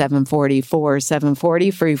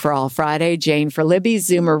 1-866-740-4740, Free for All Friday. Jane for Libby,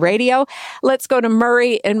 Zoomer Radio. Let's go to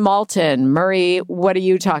Murray in Malton. Murray, what are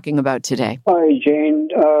you talking about today? Hi, Jane.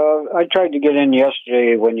 I tried to get in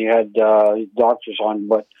yesterday when you had doctors on,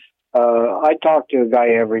 but I talk to a guy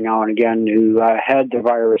every now and again who had the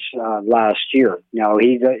virus last year. Now,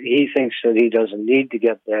 he thinks that he doesn't need to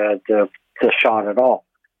get the shot at all.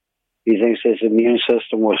 He thinks his immune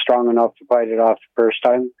system was strong enough to fight it off the first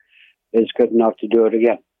time. It's good enough to do it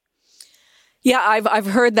again. Yeah, I've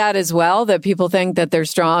heard that as well, that people think that they're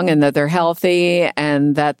strong and that they're healthy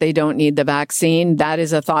and that they don't need the vaccine. That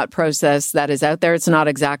is a thought process that is out there. It's not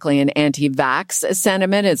exactly an anti-vax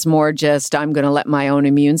sentiment. It's more just, I'm going to let my own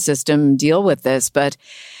immune system deal with this. But,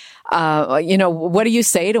 what do you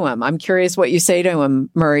say to him? I'm curious what you say to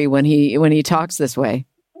him, Murray, when he talks this way.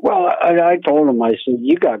 Well, I told him, I said,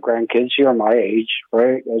 you got grandkids, you're my age,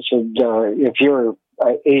 right? I said, if you're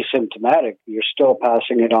asymptomatic, you're still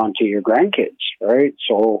passing it on to your grandkids, right?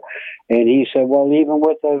 So, and he said, well, even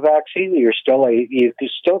with the vaccine, you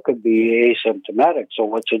still could be asymptomatic. So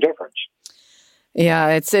what's the difference?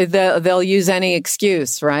 Yeah, they'll use any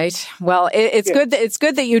excuse, right? Well, it's good. It's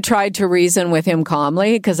good that you tried to reason with him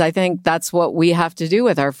calmly, because I think that's what we have to do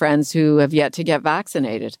with our friends who have yet to get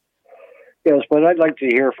vaccinated. Yes, but I'd like to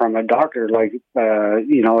hear from a doctor. Like, I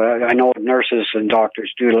know nurses and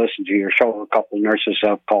doctors do listen to your show. A couple of nurses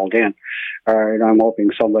have called in. All right, I'm hoping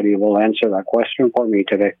somebody will answer that question for me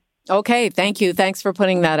today. Okay, thank you. Thanks for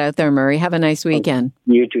putting that out there, Murray. Have a nice weekend.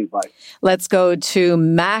 You too, bye. Let's go to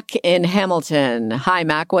Mac in Hamilton. Hi,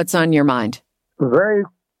 Mac. What's on your mind? Very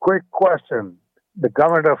quick question. The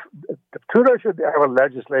government of Trudeau should have a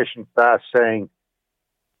legislation passed saying,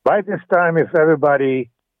 by this time, if everybody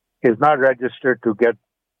is not registered to get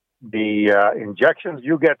the injections,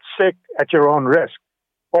 you get sick at your own risk.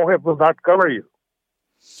 OHIP will not cover you.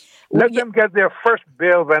 Let them get their first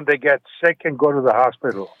bill when they get sick and go to the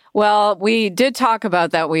hospital. Well, we did talk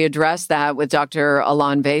about that. We addressed that with Dr.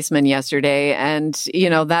 Alon Vaisman yesterday. And,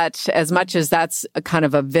 that as much as that's a kind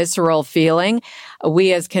of a visceral feeling,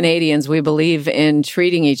 we as Canadians, we believe in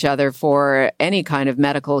treating each other for any kind of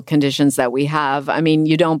medical conditions that we have. I mean,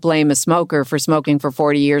 you don't blame a smoker for smoking for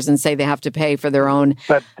 40 years and say they have to pay for their own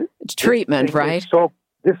treatment, right?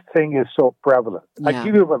 This thing is so prevalent. Yeah. I'll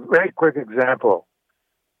give you a very quick example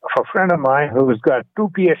of a friend of mine who's got 2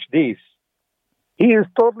 PhDs. He is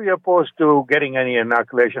totally opposed to getting any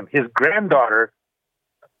inoculation. His granddaughter,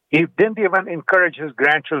 he didn't even encourage his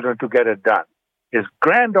grandchildren to get it done. His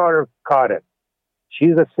granddaughter caught it.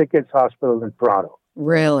 She's at Sick Kids Hospital in Toronto.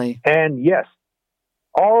 Really? And yes,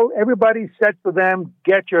 everybody said to them,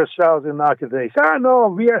 get yourselves inoculated. They said, no,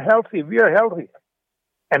 we are healthy.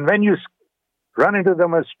 And when you run into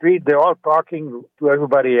them on the street, they're all talking to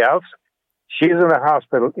everybody else. She's in a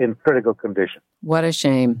hospital in critical condition. What a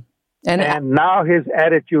shame. And now his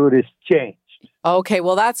attitude is changed. Okay,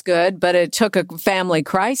 well, that's good, but it took a family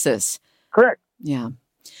crisis. Correct. Yeah.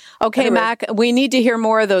 Okay, anyway. Mac, we need to hear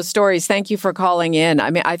more of those stories. Thank you for calling in. I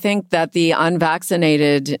mean, I think that the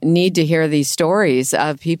unvaccinated need to hear these stories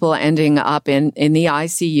of people ending up in the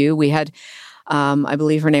ICU. We had, I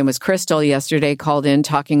believe her name was Crystal yesterday, called in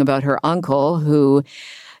talking about her uncle who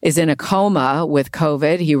is in a coma with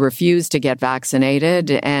COVID. He refused to get vaccinated,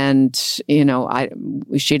 and,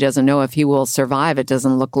 she doesn't know if he will survive. It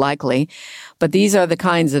doesn't look likely. But these are the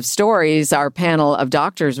kinds of stories our panel of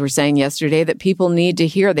doctors were saying yesterday that people need to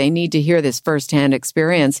hear. They need to hear this firsthand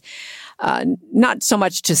experience. Not so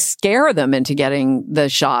much to scare them into getting the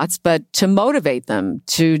shots, but to motivate them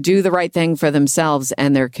to do the right thing for themselves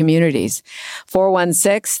and their communities.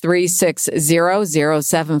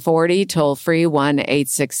 416-360-0740, toll free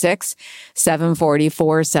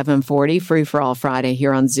 1-866-740-4740, free for all Friday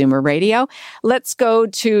here on Zoomer Radio. Let's go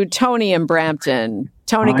to Tony in Brampton.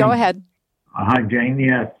 Tony, go ahead. Hi, Jane.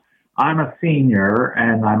 Yes, I'm a senior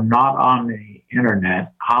and I'm not on the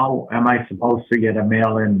internet. How am I supposed to get a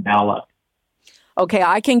mail-in ballot? Okay,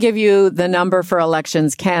 I can give you the number for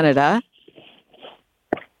Elections Canada.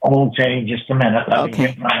 Okay, just a minute. Let me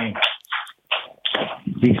get my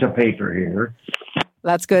piece of paper here.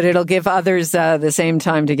 That's good. It'll give others the same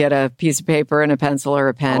time to get a piece of paper and a pencil or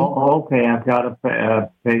a pen. Oh, okay, I've got a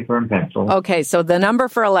paper and pencil. Okay, so the number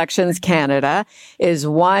for Elections Canada is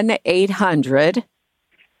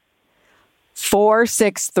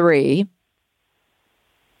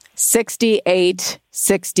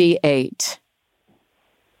 1-800-463-6868.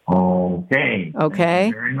 Okay.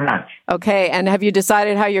 Okay. Thank you very much. Okay, and have you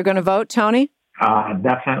decided how you're going to vote, Tony?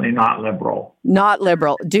 Definitely not Liberal. Not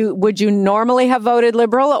Liberal. Would you normally have voted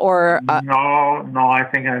Liberal or? No, I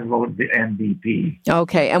think I voted the NDP.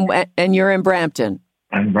 Okay, and you're in Brampton.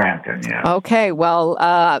 In Brampton, yeah. Okay,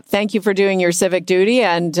 well, thank you for doing your civic duty,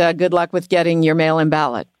 and good luck with getting your mail-in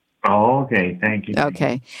ballot. Oh, okay, thank you.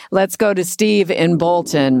 Okay, let's go to Steve in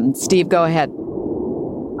Bolton. Steve, go ahead.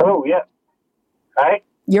 Oh, yeah. Hi?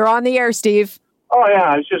 You're on the air, Steve. Oh, yeah.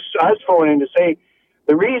 I was phoning to say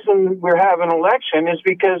the reason we're having an election is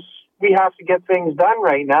because we have to get things done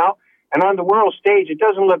right now. And on the world stage, it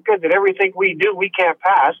doesn't look good that everything we do, we can't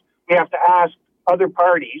pass. We have to ask other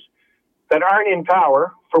parties that aren't in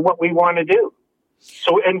power for what we want to do.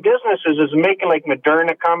 So in businesses is making like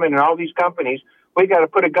Moderna coming and all these companies, we got to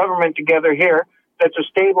put a government together here that's a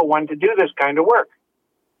stable one to do this kind of work.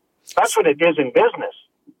 That's what it is in business.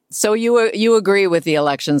 So you agree with the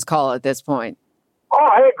elections call at this point? Oh,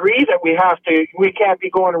 I agree that we can't be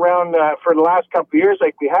going around for the last couple of years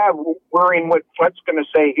like we have, worrying what's going to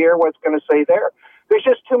say here, what's going to say there. There's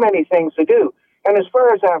just too many things to do. And as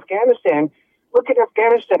far as Afghanistan, look at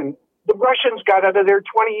Afghanistan. The Russians got out of there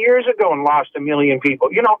 20 years ago and lost 1 million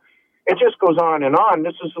people. You know, it just goes on and on.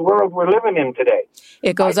 This is the world we're living in today.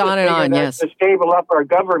 It goes on and on, yes. To stable up our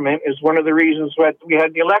government is one of the reasons that we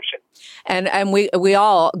had the election. And we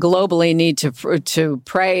all globally need to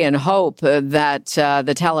pray and hope that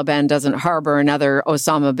the Taliban doesn't harbor another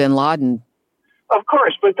Osama bin Laden. Of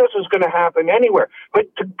course, but this is going to happen anywhere. But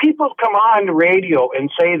people come on the radio and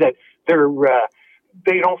say that they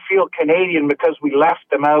don't feel Canadian because we left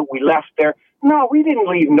them out, we left there. No, we didn't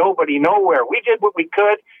leave nobody nowhere. We did what we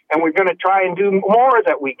could, and we're going to try and do more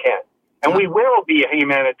that we can. And we will be a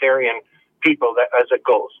humanitarian people as it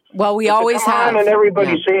goes. Well, we always have. And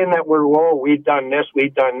everybody's saying that we've done this,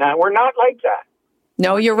 we've done that. We're not like that.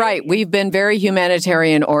 No, you're right. We've been very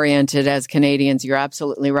humanitarian oriented as Canadians. You're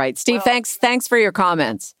absolutely right. Steve, thanks for your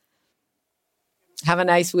comments. Have a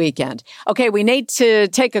nice weekend. Okay, we need to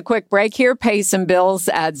take a quick break here, pay some bills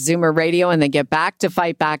at Zoomer Radio, and then get back to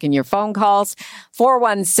Fight Back in your phone calls.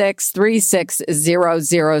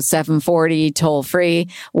 416-360-0740, toll free,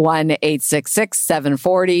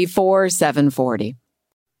 1-866-740-4740.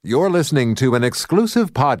 You're listening to an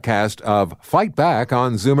exclusive podcast of Fight Back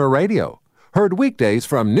on Zoomer Radio. Heard weekdays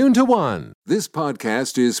from noon to 1. This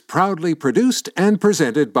podcast is proudly produced and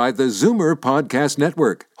presented by the Zoomer Podcast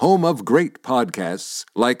Network, home of great podcasts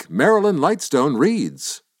like Marilyn Lightstone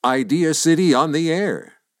Reads, Idea City on the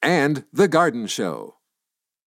Air, and The Garden Show.